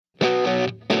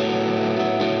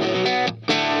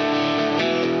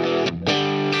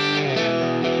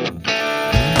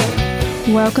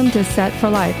Welcome to Set for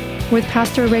Life with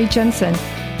Pastor Ray Jensen.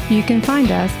 You can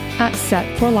find us at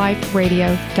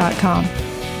setforliferadio.com.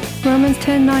 Romans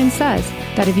 10:9 says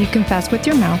that if you confess with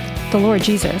your mouth the Lord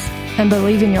Jesus and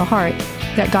believe in your heart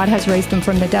that God has raised him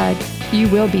from the dead, you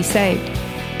will be saved.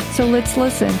 So let's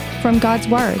listen from God's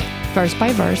Word, verse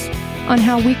by verse, on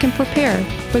how we can prepare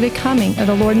for the coming of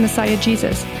the Lord and Messiah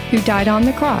Jesus, who died on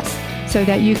the cross so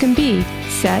that you can be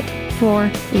set for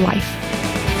life.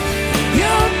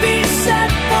 You'll be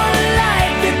set for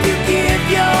life if you give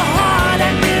your heart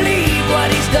and believe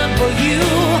what he's done for you.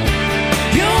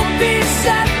 You'll be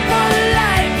set for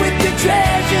life with your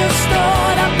treasure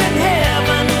stored up in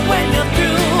heaven when you're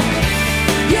through.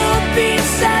 You'll be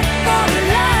set for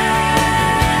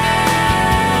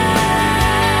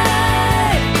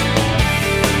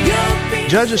life.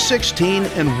 Judges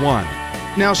 16:1.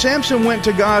 Now Samson went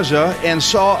to Gaza and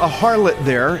saw a harlot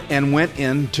there and went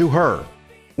in to her.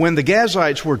 When the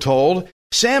Gazites were told,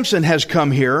 Samson has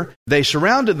come here, they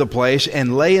surrounded the place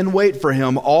and lay in wait for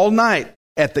him all night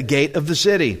at the gate of the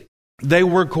city. They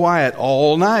were quiet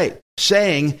all night,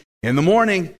 saying, in the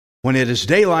morning, when it is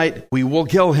daylight, we will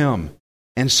kill him.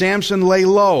 And Samson lay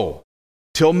low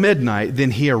till midnight. Then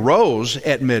he arose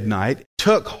at midnight,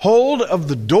 took hold of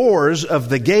the doors of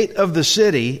the gate of the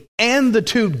city and the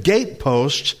two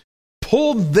gateposts,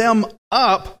 pulled them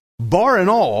up, bar and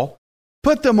all,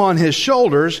 put them on his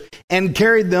shoulders, and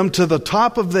carried them to the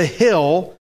top of the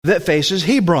hill that faces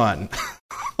Hebron.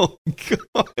 Oh,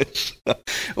 gosh.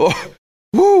 Oh,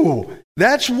 woo.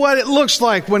 That's what it looks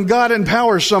like when God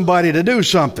empowers somebody to do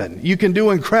something. You can do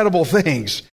incredible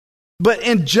things. But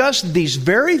in just these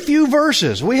very few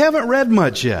verses, we haven't read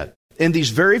much yet. In these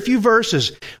very few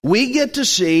verses, we get to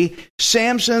see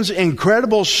Samson's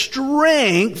incredible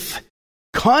strength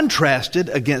contrasted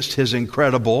against his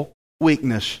incredible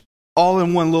weakness. All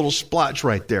in one little splotch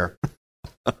right there.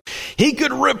 He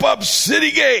could rip up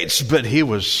city gates, but he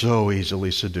was so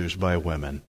easily seduced by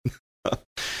women.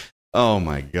 Oh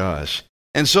my gosh.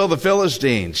 And so the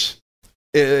Philistines,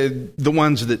 the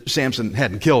ones that Samson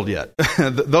hadn't killed yet,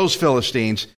 those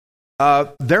Philistines,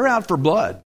 they're out for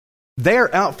blood.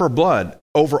 They're out for blood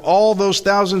over all those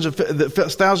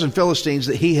thousand Philistines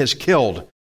that he has killed.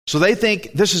 So they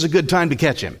think this is a good time to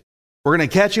catch him. We're going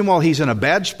to catch him while he's in a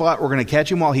bad spot. We're going to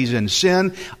catch him while he's in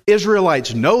sin.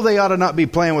 Israelites know they ought to not be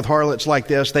playing with harlots like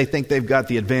this. They think they've got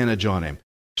the advantage on him.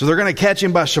 So they're going to catch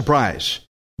him by surprise.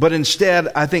 But instead,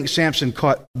 I think Samson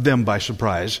caught them by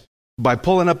surprise by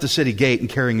pulling up the city gate and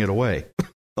carrying it away.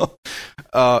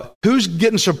 Who's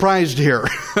getting surprised here?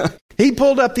 He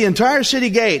pulled up the entire city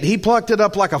gate. He plucked it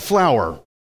up like a flower.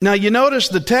 Now, you notice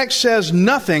the text says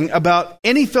nothing about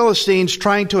any Philistines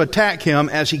trying to attack him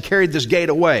as he carried this gate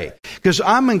away. Because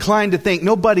I'm inclined to think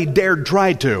nobody dared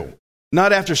try to.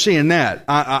 Not after seeing that.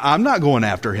 I'm not going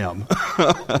after him.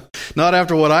 Not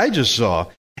after what I just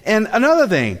saw. And another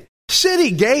thing,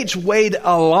 city gates weighed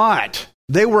a lot.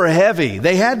 They were heavy.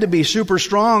 They had to be super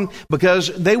strong because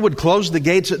they would close the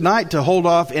gates at night to hold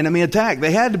off enemy attack.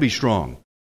 They had to be strong.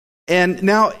 And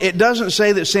now it doesn't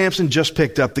say that Samson just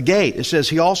picked up the gate. It says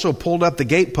he also pulled up the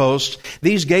gateposts.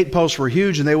 These gateposts were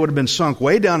huge and they would have been sunk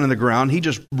way down in the ground. He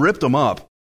just ripped them up.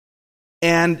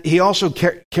 And he also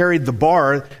carried the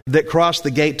bar that crossed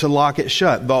the gate to lock it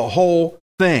shut, the whole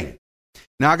thing.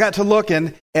 Now I got to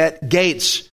looking at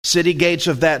gates, city gates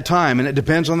of that time, and it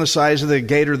depends on the size of the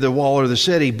gate or the wall or the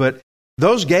city, but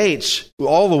those gates,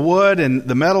 all the wood and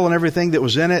the metal and everything that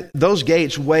was in it, those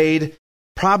gates weighed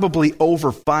probably over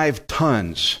 5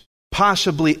 tons,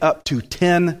 possibly up to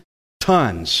 10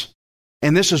 tons.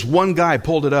 And this is one guy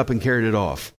pulled it up and carried it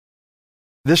off.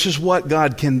 This is what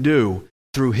God can do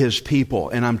through his people.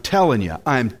 And I'm telling you,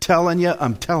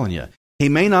 he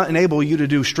may not enable you to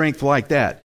do strength like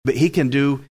that, but he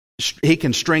can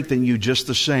strengthen you just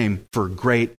the same for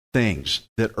great things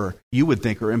that you would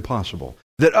think are impossible,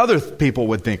 that other people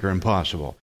would think are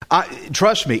impossible.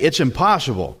 Trust me, it's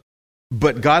impossible,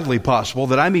 but godly possible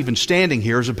that I'm even standing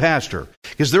here as a pastor.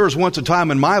 Because there was once a time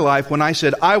in my life when I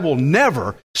said, I will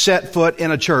never set foot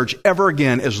in a church ever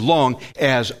again as long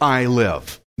as I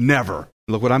live. Never.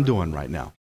 Look what I'm doing right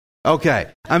now. Okay,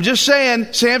 I'm just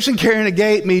saying, Samson carrying a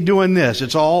gate, me doing this.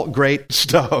 It's all great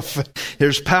stuff.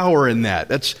 There's power in that.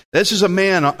 This is a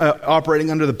man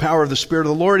operating under the power of the Spirit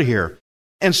of the Lord here.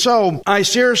 And so I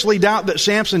seriously doubt that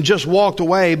Samson just walked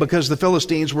away because the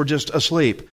Philistines were just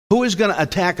asleep. Who is going to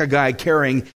attack a guy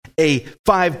carrying a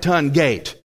 5-ton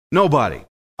gate? Nobody.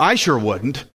 I sure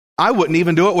wouldn't. I wouldn't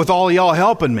even do it with all y'all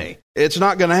helping me. It's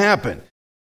not going to happen.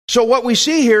 So what we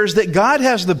see here is that God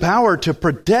has the power to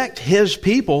protect his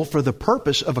people for the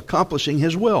purpose of accomplishing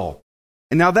his will.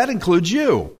 And now that includes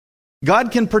you.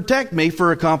 God can protect me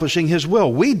for accomplishing His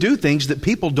will. We do things that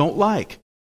people don't like.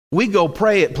 We go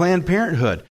pray at Planned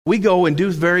Parenthood. We go and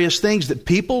do various things that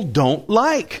people don't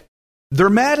like. They're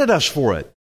mad at us for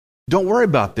it. Don't worry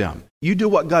about them. You do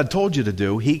what God told you to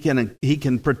do. He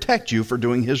can protect you for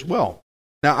doing His will.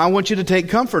 Now, I want you to take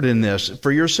comfort in this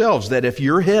for yourselves, that if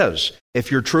you're His,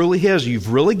 if you're truly His,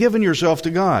 you've really given yourself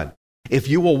to God. If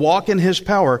you will walk in His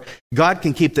power, God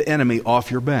can keep the enemy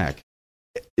off your back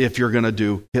if you're going to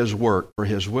do His work for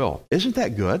His will. Isn't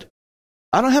that good?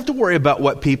 I don't have to worry about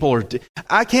what people are...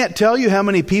 I can't tell you how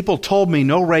many people told me,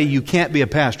 no, Ray, you can't be a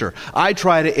pastor. I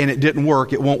tried it and it didn't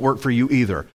work. It won't work for you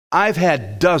either. I've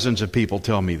had dozens of people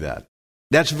tell me that.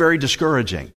 That's very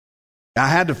discouraging. I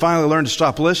had to finally learn to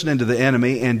stop listening to the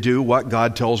enemy and do what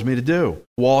God tells me to do.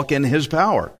 Walk in His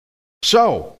power.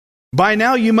 So, by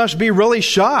now you must be really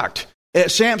shocked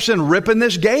at Samson ripping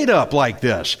this gate up like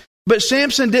this. But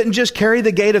Samson didn't just carry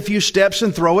the gate a few steps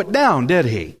and throw it down, did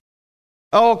he?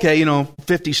 Oh, okay,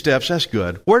 50 steps, that's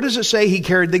good. Where does it say he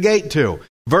carried the gate to?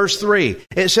 Verse 3,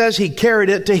 it says he carried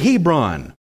it to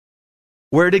Hebron.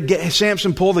 Where did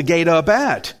Samson pull the gate up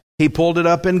at? He pulled it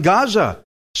up in Gaza.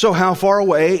 So how far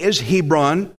away is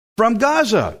Hebron from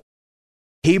Gaza?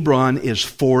 Hebron is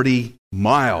 40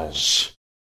 miles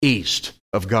east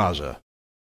of Gaza.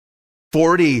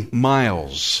 40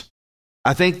 miles.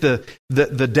 I think the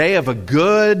day of a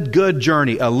good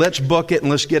journey, a let's book it and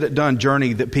let's get it done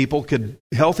journey that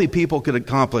healthy people could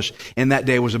accomplish in that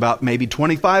day was about maybe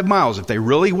 25 miles if they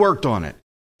really worked on it.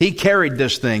 He carried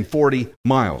this thing 40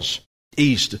 miles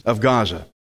east of Gaza.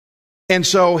 And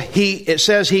so it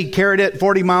says he carried it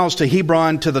 40 miles to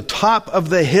Hebron, to the top of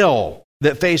the hill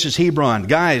that faces Hebron.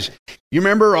 Guys, you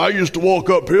remember I used to walk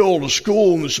uphill to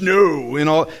school in the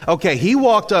snow. Okay, he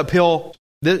walked uphill.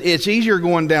 It's easier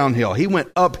going downhill. He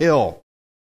went uphill.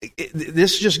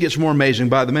 This just gets more amazing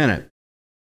by the minute.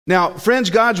 Now, friends,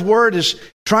 God's Word is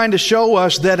trying to show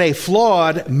us that a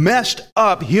flawed, messed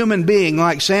up human being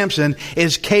like Samson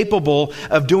is capable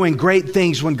of doing great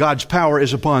things when God's power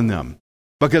is upon them.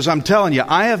 Because I'm telling you,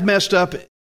 I have messed up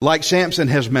like Samson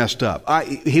has messed up.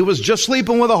 He was just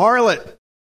sleeping with a harlot.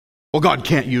 Well, God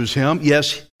can't use him.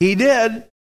 Yes, He did.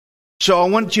 So I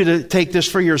want you to take this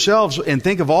for yourselves and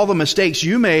think of all the mistakes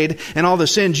you made and all the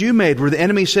sins you made where the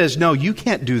enemy says, no, you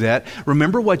can't do that.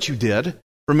 Remember what you did.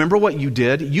 Remember what you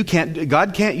did.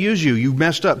 God can't use you. You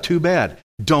messed up too bad.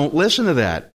 Don't listen to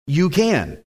that. You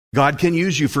can. God can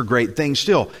use you for great things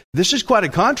still. This is quite a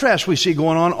contrast we see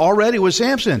going on already with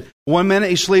Samson. One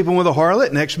minute he's sleeping with a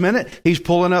harlot. Next minute he's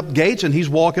pulling up gates and he's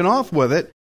walking off with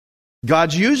it.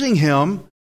 God's using him.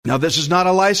 Now, this is not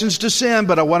a license to sin,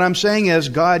 but what I'm saying is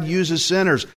God uses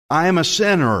sinners. I am a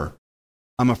sinner.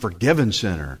 I'm a forgiven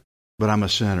sinner, but I'm a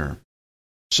sinner.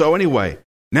 So anyway,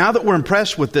 now that we're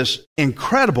impressed with this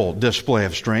incredible display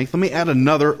of strength, let me add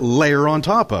another layer on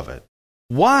top of it.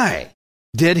 Why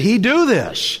did he do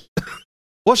this?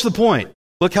 What's the point?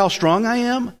 Look how strong I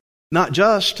am? Not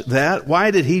just that.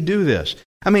 Why did he do this?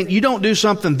 I mean, you don't do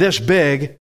something this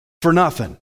big for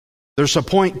nothing. There's a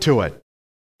point to it.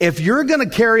 If you're going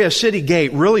to carry a city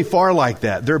gate really far like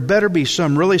that, there better be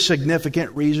some really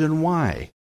significant reason why.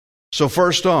 So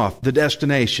first off, the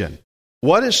destination.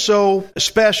 What is so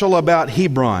special about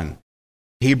Hebron?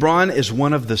 Hebron is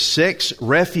one of the 6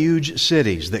 refuge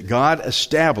cities that God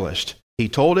established. He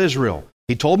told Israel.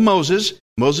 He told Moses.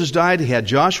 Moses died. He had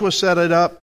Joshua set it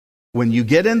up. When you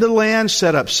get into the land,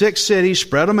 set up 6 cities,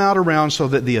 spread them out around so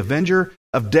that the avenger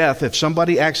of death, if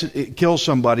somebody kills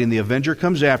somebody and the avenger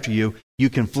comes after you, you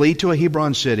can flee to a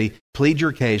Hebron city, plead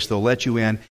your case, they'll let you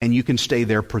in, and you can stay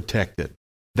there protected.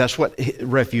 That's what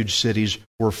refuge cities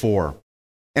were for.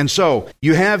 And so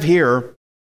you have here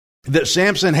that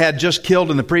Samson had just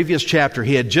killed in the previous chapter.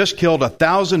 He had just killed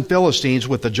 1,000 Philistines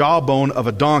with the jawbone of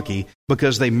a donkey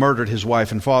because they murdered his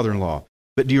wife and father-in-law.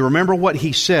 But do you remember what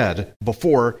he said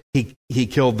before he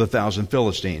killed the 1,000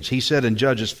 Philistines? He said in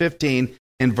Judges 15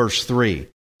 and verse 3,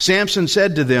 Samson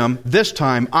said to them, "This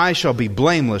time I shall be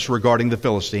blameless regarding the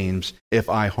Philistines if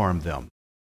I harm them."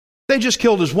 They just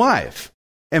killed his wife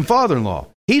and father-in-law.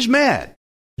 He's mad.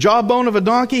 Jawbone of a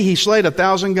donkey, he slayed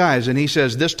 1,000 guys, and he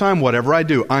says, this time whatever I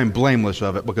do, I'm blameless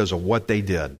of it because of what they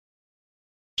did.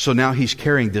 So now he's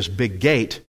carrying this big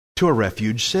gate to a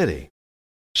refuge city.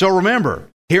 So remember,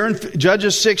 here in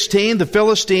Judges 16, the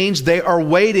Philistines, they are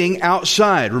waiting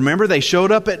outside. Remember, they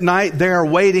showed up at night. They are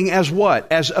waiting as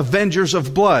what? As avengers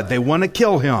of blood. They want to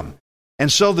kill him.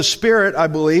 And so the Spirit, I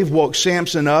believe, woke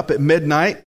Samson up at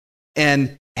midnight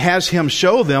and has him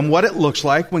show them what it looks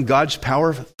like when God's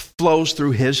power flows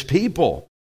through His people.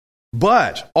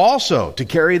 But also, to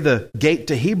carry the gate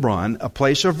to Hebron, a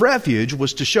place of refuge,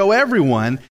 was to show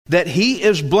everyone that he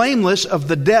is blameless of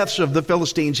the deaths of the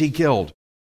Philistines he killed.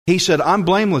 He said, I'm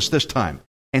blameless this time.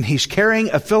 And he's carrying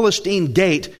a Philistine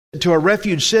gate to a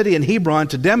refuge city in Hebron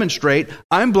to demonstrate,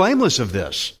 I'm blameless of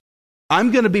this.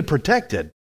 I'm going to be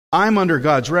protected. I'm under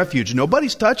God's refuge.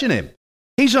 Nobody's touching him.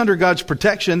 He's under God's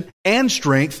protection and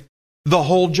strength the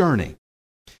whole journey.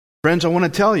 Friends, I want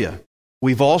to tell you,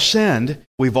 we've all sinned.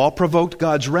 We've all provoked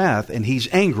God's wrath, and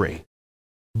he's angry.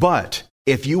 But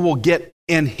if you will get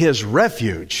in his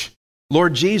refuge,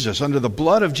 Lord Jesus, under the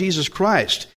blood of Jesus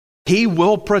Christ, he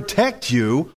will protect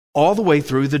you all the way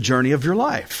through the journey of your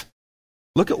life.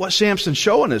 Look at what Samson's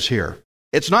showing us here.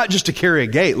 It's not just to carry a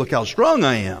gate. Look how strong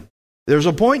I am. There's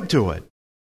a point to it.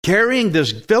 Carrying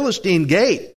this Philistine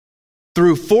gate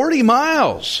through 40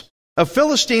 miles of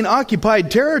Philistine-occupied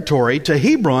territory to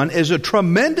Hebron is a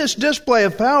tremendous display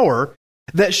of power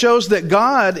that shows that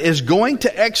God is going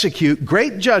to execute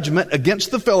great judgment against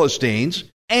the Philistines,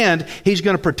 and he's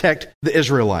going to protect the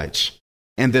Israelites,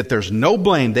 and that there's no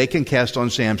blame they can cast on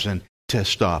Samson to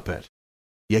stop it.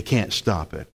 You can't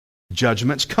stop it.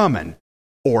 Judgment's coming,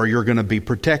 or you're going to be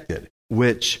protected.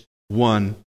 Which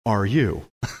one are you?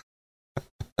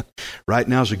 Right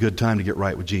now's a good time to get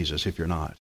right with Jesus if you're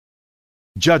not.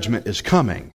 Judgment is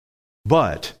coming,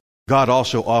 but God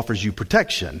also offers you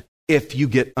protection if you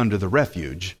get under the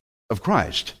refuge of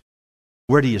Christ.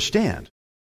 Where do you stand?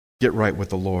 Get right with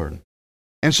the Lord.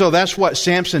 And so that's what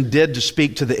Samson did to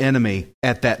speak to the enemy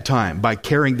at that time by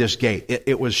carrying this gate.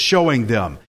 It was showing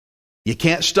them, you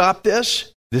can't stop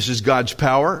this. This is God's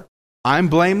power. I'm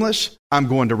blameless. I'm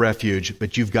going to refuge,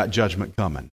 but you've got judgment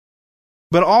coming.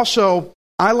 But also,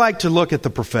 I like to look at the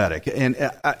prophetic, and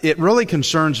it really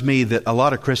concerns me that a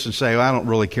lot of Christians say, well, I don't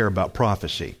really care about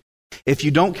prophecy. If you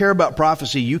don't care about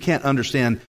prophecy, you can't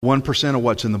understand 1% of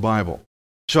what's in the Bible.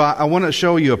 So I want to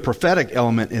show you a prophetic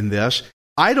element in this.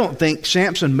 I don't think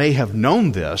Samson may have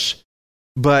known this,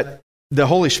 but the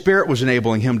Holy Spirit was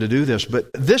enabling him to do this.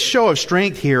 But this show of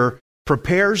strength here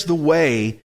prepares the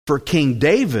way for King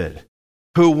David,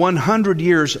 who 100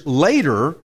 years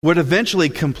later would eventually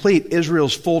complete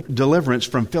Israel's full deliverance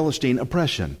from Philistine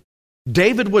oppression.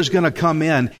 David was going to come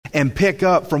in and pick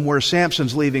up from where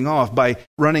Samson's leaving off by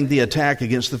running the attack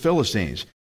against the Philistines.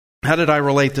 How did I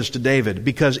relate this to David?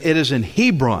 Because it is in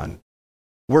Hebron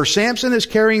where Samson is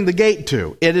carrying the gate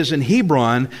to. It is in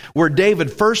Hebron where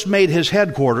David first made his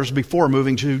headquarters before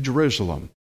moving to Jerusalem.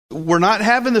 We're not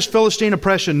having this Philistine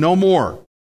oppression no more.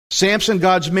 Samson,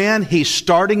 God's man, he's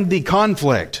starting the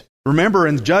conflict. Remember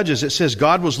in Judges it says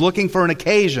God was looking for an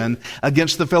occasion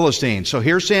against the Philistines. So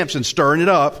here's Samson stirring it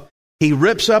up. He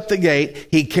rips up the gate.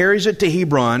 He carries it to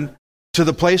Hebron, to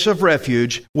the place of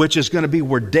refuge, which is going to be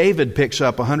where David picks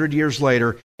up 100 years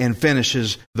later and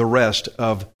finishes the rest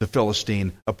of the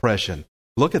Philistine oppression.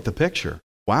 Look at the picture.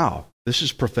 Wow, this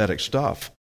is prophetic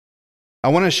stuff. I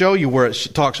want to show you where it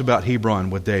talks about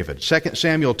Hebron with David. 2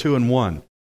 Samuel 2:1.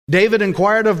 David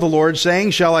inquired of the Lord,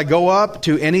 saying, shall I go up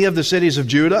to any of the cities of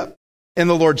Judah? And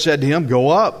the Lord said to him, go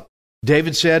up.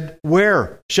 David said,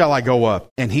 where shall I go up?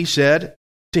 And he said,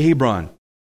 to Hebron.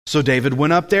 So David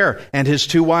went up there, and his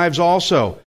two wives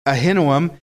also,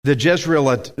 Ahinoam the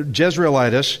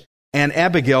Jezreelitess, and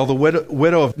Abigail the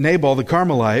widow of Nabal the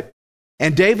Carmelite.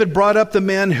 And David brought up the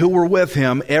men who were with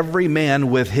him, every man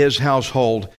with his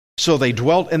household. So they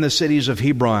dwelt in the cities of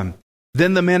Hebron.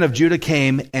 Then the men of Judah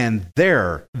came, and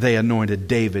there they anointed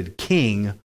David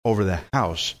king over the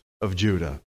house of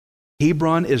Judah.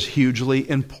 Hebron is hugely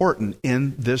important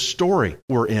in this story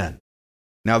we're in.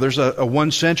 Now, there's a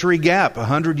 1 century gap,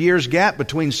 100 years gap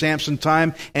between Samson's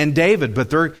time and David, but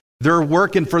they're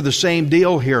working for the same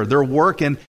deal here. They're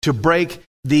working to break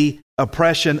the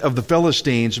oppression of the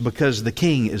Philistines because the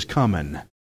king is coming.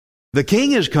 The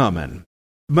king is coming.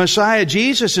 Messiah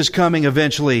Jesus is coming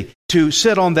eventually to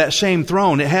sit on that same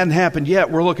throne. It hadn't happened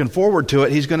yet. We're looking forward to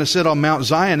it. He's going to sit on Mount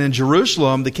Zion in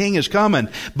Jerusalem. The king is coming,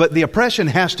 but the oppression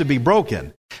has to be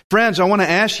broken. Friends, I want to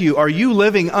ask you, are you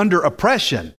living under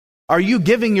oppression? Are you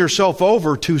giving yourself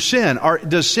over to sin?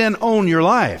 Does sin own your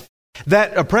life?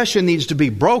 That oppression needs to be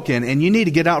broken, and you need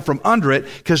to get out from under it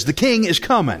because the king is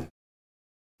coming.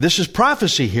 This is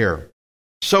prophecy here.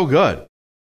 So good.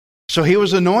 So he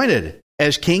was anointed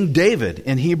as King David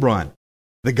in Hebron,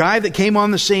 the guy that came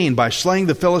on the scene by slaying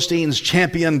the Philistines'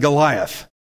 champion Goliath.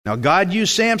 Now, God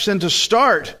used Samson to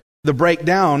start the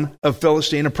breakdown of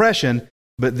Philistine oppression,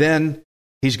 but then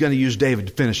he's going to use David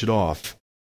to finish it off.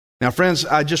 Now, friends,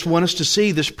 I just want us to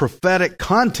see this prophetic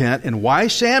content and why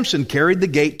Samson carried the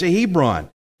gate to Hebron.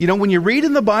 You know, when you read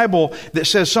in the Bible that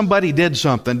says somebody did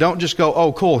something, don't just go,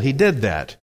 oh, cool, he did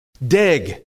that.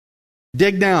 Dig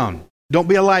down. Don't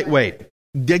be a lightweight.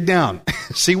 Dig down.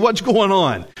 See what's going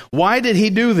on. Why did he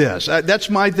do this? That's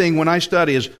my thing when I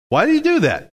study is, why did he do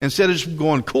that? Instead of just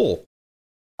going, cool.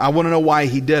 I want to know why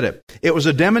he did it. It was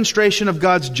a demonstration of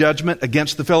God's judgment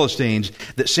against the Philistines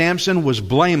that Samson was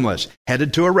blameless,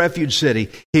 headed to a refuge city.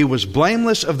 He was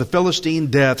blameless of the Philistine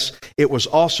deaths. It was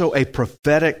also a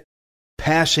prophetic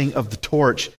passing of the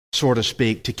torch, so to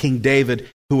speak, to King David,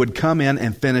 who would come in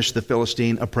and finish the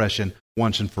Philistine oppression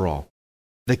once and for all.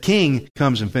 The king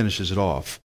comes and finishes it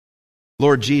off.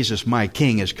 Lord Jesus, my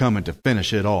king, is coming to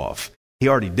finish it off. He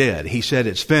already did. He said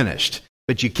it's finished.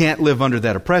 But you can't live under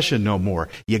that oppression no more.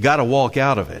 You got to walk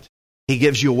out of it. He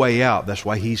gives you a way out. That's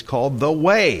why he's called the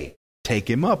Way. Take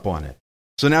him up on it.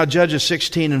 So now Judges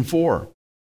 16:4.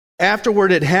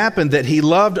 Afterward it happened that he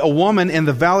loved a woman in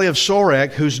the valley of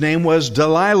Sorek whose name was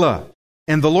Delilah.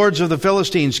 And the lords of the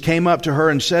Philistines came up to her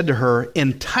and said to her,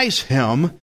 entice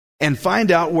him and find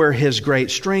out where his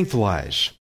great strength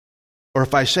lies. Or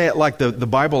if I say it like the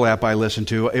Bible app I listen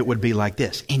to, it would be like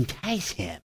this. Entice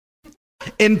him.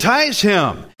 Entice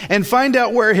him and find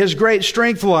out where his great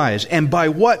strength lies and by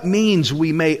what means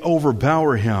we may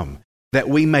overpower him, that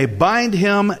we may bind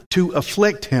him to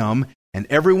afflict him, and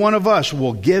every one of us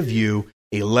will give you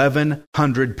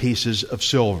 1,100 pieces of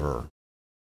silver.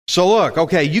 So look,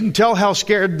 okay, you can tell how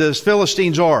scared the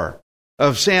Philistines are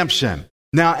of Samson.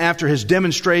 Now, after his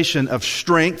demonstration of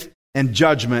strength and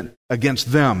judgment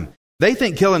against them, they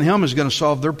think killing him is going to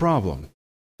solve their problem.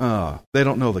 They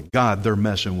don't know the God they're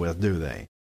messing with, do they?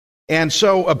 And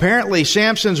so apparently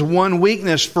Samson's one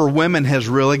weakness for women has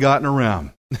really gotten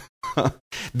around.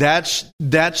 That's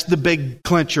the big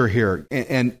clincher here.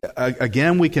 And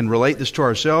again, we can relate this to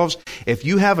ourselves. If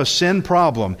you have a sin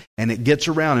problem and it gets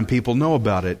around and people know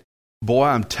about it, boy,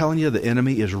 I'm telling you, the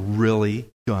enemy is really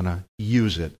going to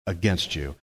use it against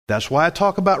you. That's why I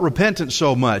talk about repentance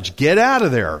so much. Get out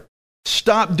of there.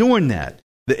 Stop doing that.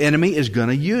 The enemy is going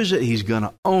to use it. He's going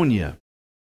to own you.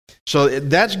 So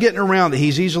that's getting around that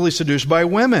he's easily seduced by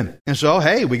women. And so,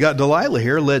 hey, we got Delilah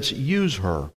here. Let's use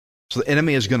her. So the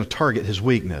enemy is going to target his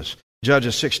weakness.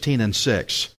 Judges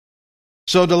 16:6.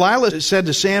 So Delilah said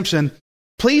to Samson,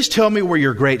 please tell me where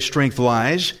your great strength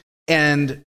lies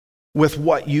and with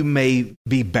what you may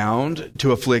be bound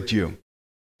to afflict you.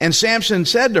 And Samson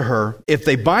said to her, if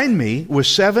they bind me with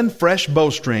 7 fresh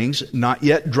bowstrings, not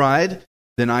yet dried,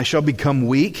 then I shall become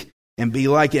weak and be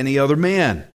like any other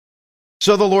man.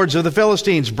 So the lords of the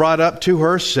Philistines brought up to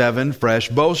her 7 fresh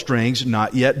bowstrings,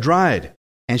 not yet dried,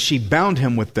 and she bound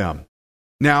him with them.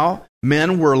 Now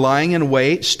men were lying in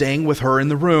wait, staying with her in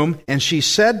the room, and she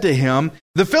said to him,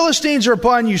 the Philistines are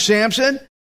upon you, Samson.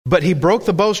 But he broke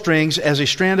the bowstrings as a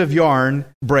strand of yarn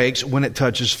breaks when it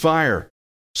touches fire.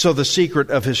 So the secret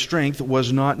of his strength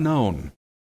was not known.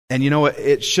 And you know,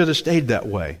 it should have stayed that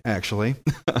way, actually.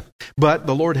 But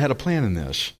the Lord had a plan in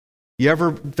this. You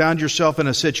ever found yourself in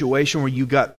a situation where you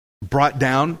got brought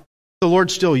down? The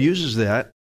Lord still uses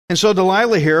that. And so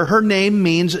Delilah here, her name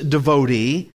means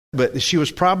devotee, but she was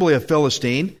probably a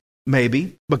Philistine,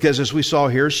 maybe, because as we saw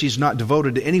here, she's not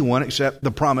devoted to anyone except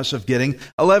the promise of getting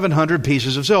 1,100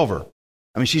 pieces of silver.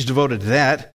 I mean, she's devoted to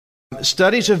that.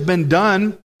 Studies have been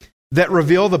done that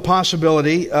reveal the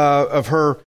possibility of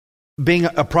her being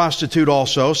a prostitute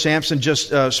also. Samson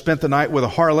just spent the night with a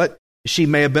harlot. She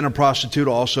may have been a prostitute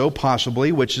also,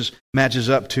 possibly, which matches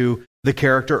up to the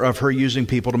character of her using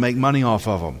people to make money off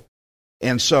of them.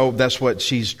 And so that's what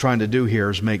she's trying to do here,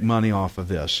 is make money off of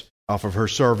this, off of her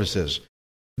services.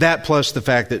 That plus the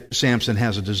fact that Samson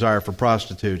has a desire for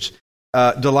prostitutes.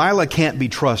 Delilah can't be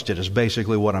trusted is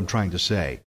basically what I'm trying to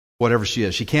say. Whatever she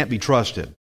is, she can't be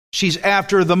trusted. She's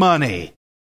after the money.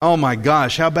 Oh my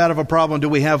gosh, how bad of a problem do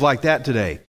we have like that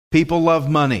today? People love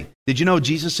money. Did you know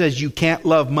Jesus says you can't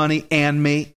love money and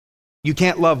me? You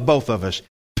can't love both of us.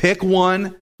 Pick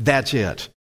one, that's it.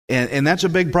 And that's a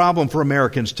big problem for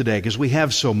Americans today because we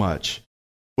have so much.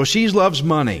 Well, she loves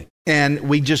money, and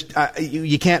we just,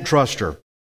 you can't trust her.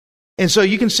 And so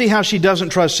you can see how she doesn't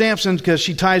trust Samson because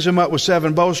she ties him up with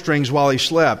 7 bowstrings while he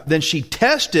slept. Then she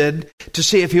tested to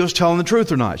see if he was telling the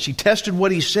truth or not. She tested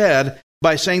what he said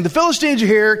by saying, the Philistines are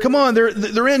here, come on,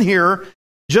 they're in here,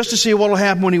 just to see what will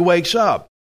happen when he wakes up.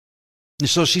 And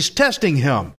so she's testing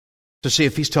him to see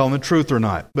if he's telling the truth or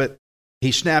not. But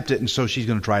he snapped it, and so she's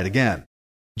going to try it again.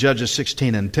 Judges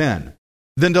 16:10.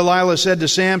 Then Delilah said to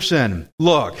Samson,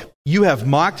 look, you have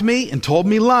mocked me and told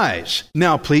me lies.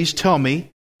 Now please tell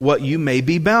me what you may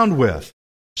be bound with.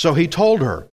 So he told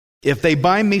her, if they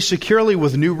bind me securely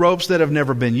with new ropes that have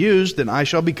never been used, then I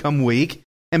shall become weak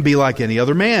and be like any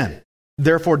other man.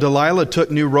 Therefore Delilah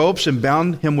took new ropes and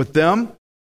bound him with them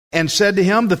and said to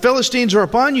him, the Philistines are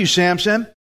upon you, Samson.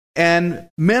 And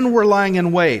men were lying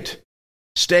in wait.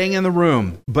 staying in the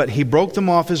room, but he broke them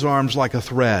off his arms like a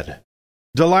thread.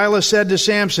 Delilah said to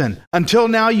Samson, "Until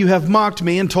now you have mocked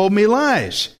me and told me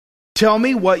lies. Tell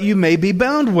me what you may be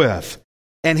bound with."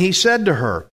 And he said to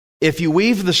her, "If you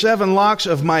weave the 7 locks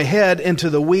of my head into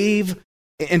the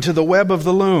web of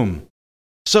the loom."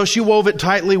 So she wove it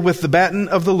tightly with the batten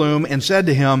of the loom and said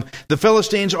to him, "The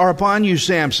Philistines are upon you,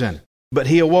 Samson." But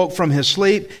he awoke from his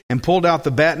sleep and pulled out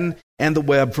the batten and the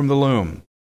web from the loom.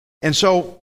 And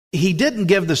so he didn't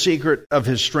give the secret of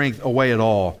his strength away at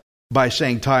all by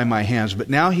saying, "Tie my hands." But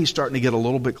now he's starting to get a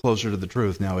little bit closer to the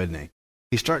truth now, isn't he?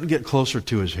 He's starting to get closer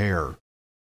to his hair.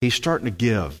 He's starting to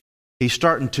give. He's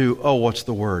starting to, what's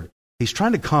the word? He's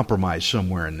trying to compromise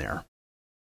somewhere in there.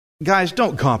 Guys,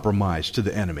 don't compromise to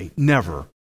the enemy. Never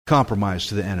compromise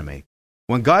to the enemy.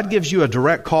 When God gives you a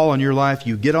direct call on your life,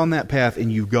 you get on that path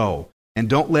and you go. And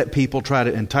don't let people try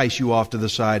to entice you off to the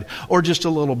side or just a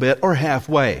little bit or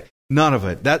halfway. None of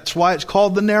it. That's why it's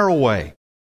called the narrow way.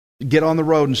 Get on the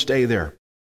road and stay there.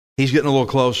 He's getting a little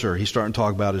closer. He's starting to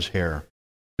talk about his hair.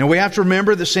 Now we have to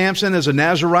remember that Samson is a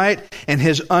Nazirite, and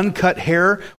his uncut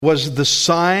hair was the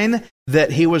sign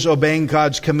that he was obeying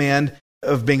God's command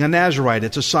of being a Nazirite.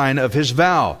 It's a sign of his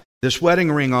vow. This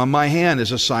wedding ring on my hand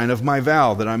is a sign of my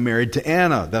vow that I'm married to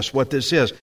Anna. That's what this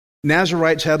is.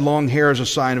 Nazirites had long hair as a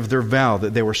sign of their vow,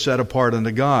 that they were set apart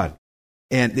unto God.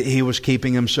 And he was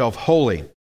keeping himself holy.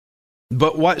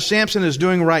 But what Samson is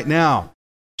doing right now,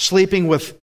 sleeping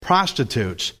with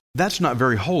prostitutes, that's not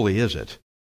very holy, is it?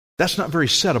 That's not very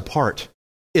set apart,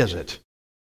 is it?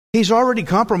 He's already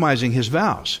compromising his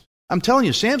vows. I'm telling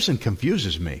you, Samson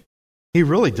confuses me. He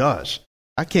really does.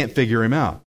 I can't figure him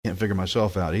out. Can't figure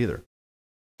myself out either.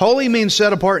 Holy means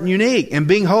set apart and unique. And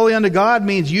being holy unto God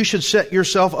means you should set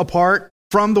yourself apart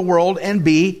from the world and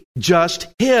be just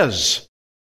His.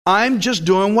 I'm just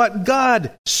doing what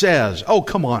God says. Oh,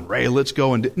 come on, Ray, let's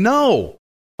go and do. No.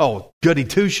 Oh, goody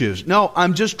two-shoes. No,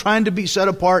 I'm just trying to be set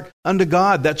apart unto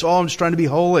God. That's all. I'm just trying to be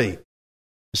holy.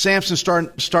 Samson's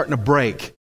starting to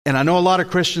break. And I know a lot of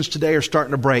Christians today are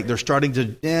starting to break. They're starting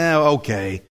to,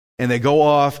 okay. And they go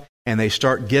off and they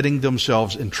start getting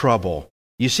themselves in trouble.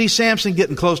 You see Samson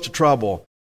getting close to trouble.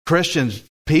 Christians,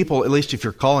 people, at least if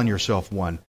you're calling yourself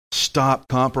one, stop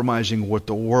compromising with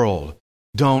the world.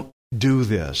 Don't do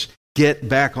this. Get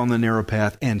back on the narrow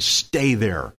path and stay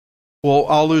there. Well,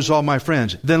 I'll lose all my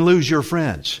friends. Then lose your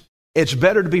friends. It's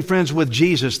better to be friends with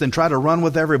Jesus than try to run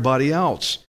with everybody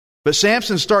else. But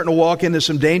Samson's starting to walk into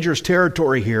some dangerous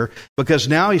territory here because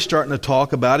now he's starting to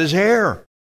talk about his hair.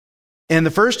 And the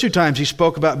first 2 times he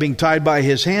spoke about being tied by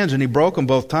his hands and he broke them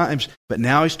both times, but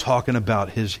now he's talking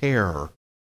about his hair.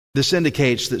 This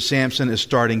indicates that Samson is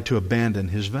starting to abandon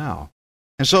his vow.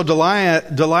 And so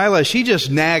Delilah, she just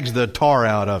nags the tar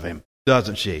out of him,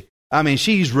 doesn't she? I mean,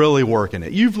 she's really working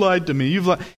it. You've lied to me.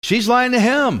 She's lying to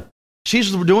him.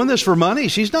 She's doing this for money.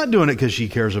 She's not doing it because she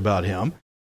cares about him.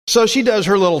 So she does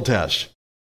her little test.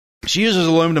 She uses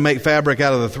a loom to make fabric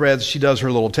out of the threads. She does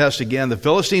her little test again. The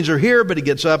Philistines are here, but he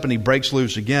gets up and he breaks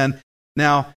loose again.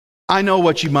 Now, I know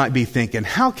what you might be thinking.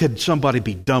 How could somebody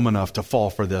be dumb enough to fall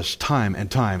for this time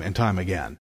and time and time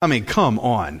again? I mean, come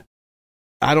on.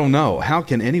 I don't know. How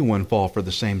can anyone fall for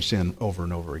the same sin over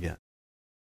and over again?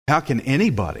 How can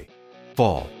anybody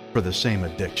fall for the same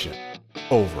addiction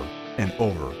over and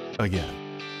over again?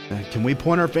 Can we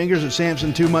point our fingers at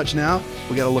Samson too much now?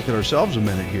 We got to look at ourselves a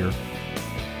minute here.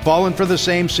 Falling for the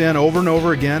same sin over and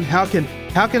over again? How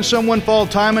can someone fall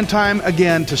time and time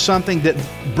again to something that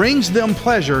brings them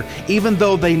pleasure even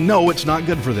though they know it's not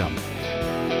good for them?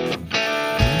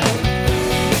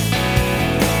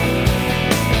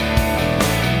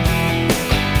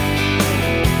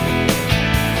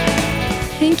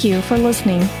 Thank you for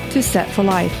listening to Set for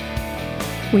Life.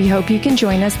 We hope you can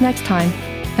join us next time,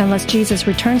 unless Jesus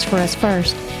returns for us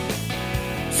first.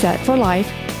 Set for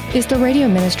Life is the radio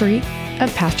ministry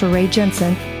of Pastor Ray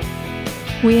Jensen.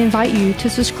 We invite you to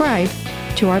subscribe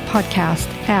to our podcast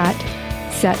at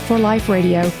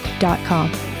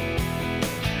setforliferadio.com.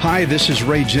 Hi, this is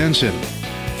Ray Jensen.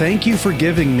 Thank you for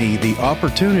giving me the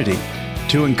opportunity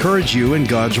to encourage you in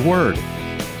God's Word.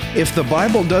 If the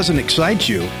Bible doesn't excite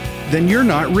you, then you're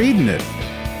not reading it.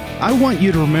 I want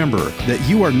you to remember that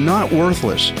you are not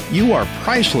worthless. You are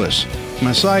priceless.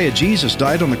 Messiah Jesus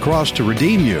died on the cross to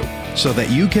redeem you so that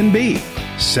you can be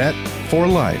set for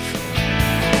life.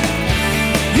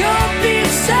 You'll be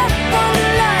set for